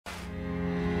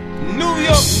New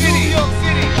York City.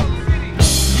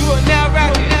 You are now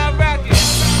rocking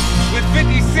with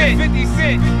 50 Cent. You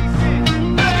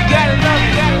gotta love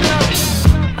it.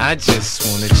 I just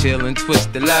wanna chill and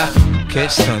twist the lie.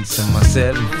 Catch stunts in my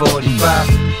 745.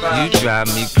 You drive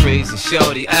me crazy,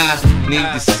 shorty. I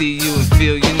need to see you and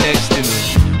feel you next to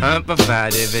me. I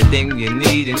provide everything you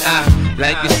need, and I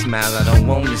like your smile. I don't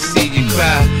wanna see you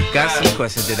cry. Got some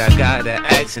questions that I gotta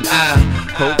ask, and I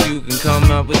hope you can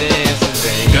come up with the answers.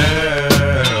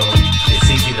 Girl, it's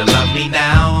easy to love me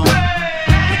now.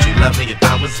 Would you love me if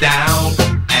I was down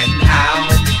and out?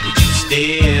 Would you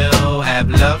still have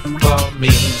love for me,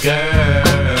 girl?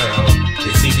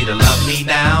 It's easy to love me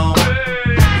now.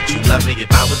 Would you love me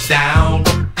if I was down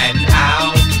and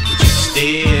out? Would you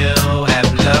still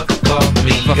have love for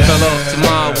me, girl? If I fell off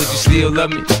tomorrow, would you still love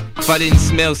me? If I didn't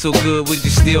smell so good, would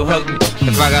you still hug me?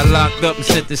 If I got locked up and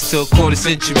sentenced to a quarter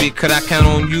century, could I count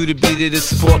on you to be there to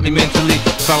support me mentally?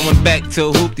 If I went back to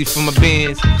a hoopty for my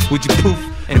bands, would you poof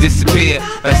and disappear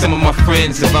like some of my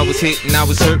friends? If I was hit and I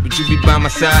was hurt, would you be by my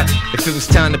side? If it was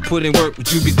time to put in work,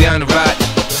 would you be down to ride?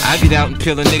 I get out and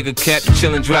peel a nigga cap and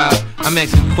chill and drive. I'm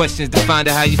asking questions to find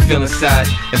out how you feel inside.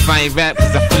 If I ain't rap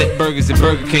cause I flip burgers at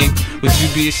Burger King, would you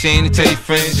be ashamed to tell your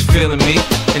friends you're feeling me?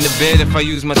 In the bed, if I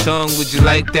use my tongue, would you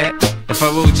like that? If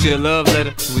I wrote you a love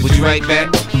letter, would you write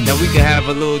back? Now we can have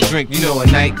a little drink, you know, a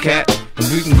nightcap, and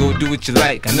we can go do what you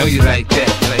like. I know you like that.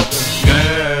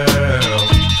 Girl,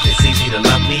 it's easy to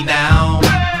love me now.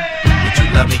 Would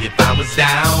you love me if I was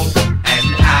down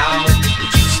and out?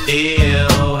 Would you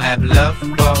still have love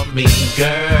for me,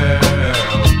 girl?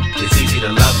 It's easy to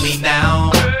love me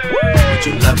now. Would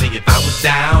you love me if I was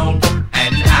down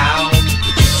and out?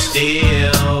 Would you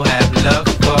still have love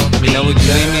for me? Now would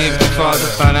you leave me if your father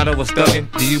found out I was thugging?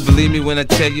 Do you believe me when I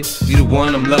tell you you the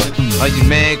one I'm loving? Are you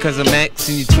mad cause I'm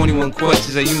asking you 21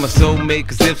 questions? Are you my soulmate?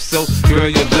 Cause if so, girl,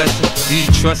 you're a blessing. Do you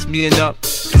trust me enough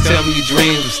to tell me your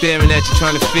dreams? I'm staring at you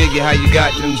trying to figure how you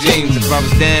got them jeans. If I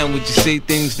was down, would you say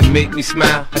things to make me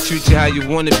smile? I treat you how you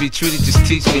wanna be treated, just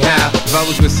teach me how. If I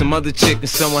was with some other chick and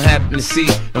someone happened to see,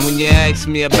 and when you asked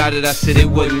me about it, I said it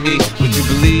wasn't me, would you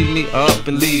believe me or up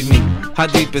and leave me? How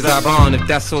deep is our bond if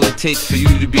that's all it takes for you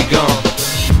to be gone?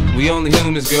 We only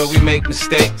humans, girl, we make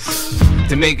mistakes.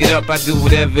 To make it up, I do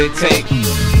whatever it takes.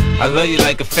 I love you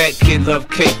like a fat kid love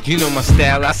cake. You know my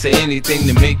style, I say anything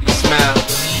to make you smile.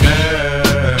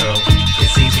 Girl,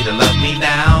 it's easy to love me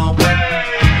now.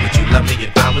 Would you love me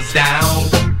if I was down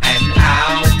and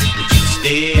out? Would you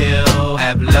still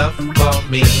have love for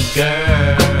me,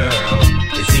 girl?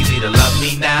 It's easy to love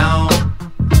me now.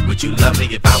 Would you love me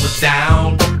if I was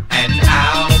down and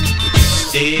out? Would you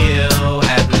still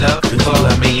have love for me? Could you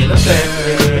love me in a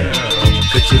ferry?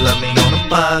 Could you love me on a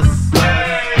bus?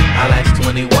 I'll ask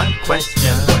 21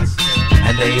 questions,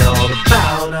 and they all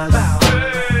about us.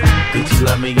 Could you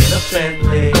love me in a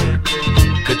ferry?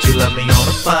 Could you love me on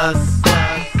a bus?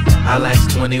 I'll ask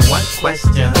 21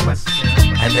 questions,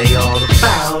 and they all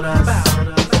about us.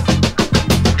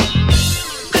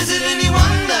 Is it any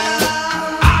wonder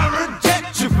I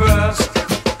reject you first?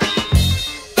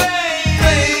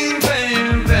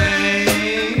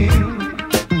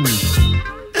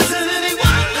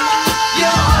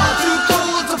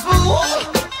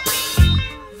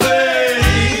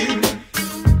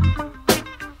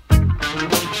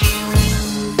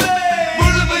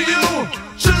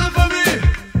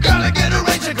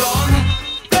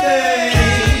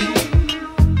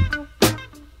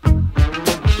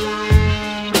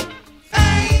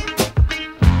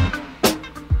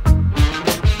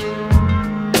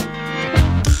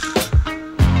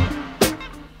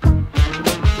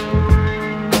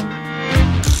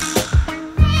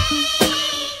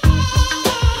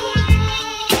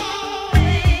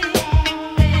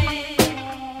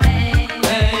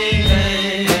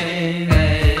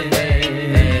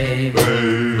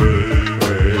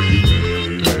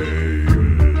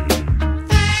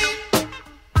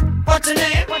 What's her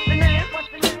name?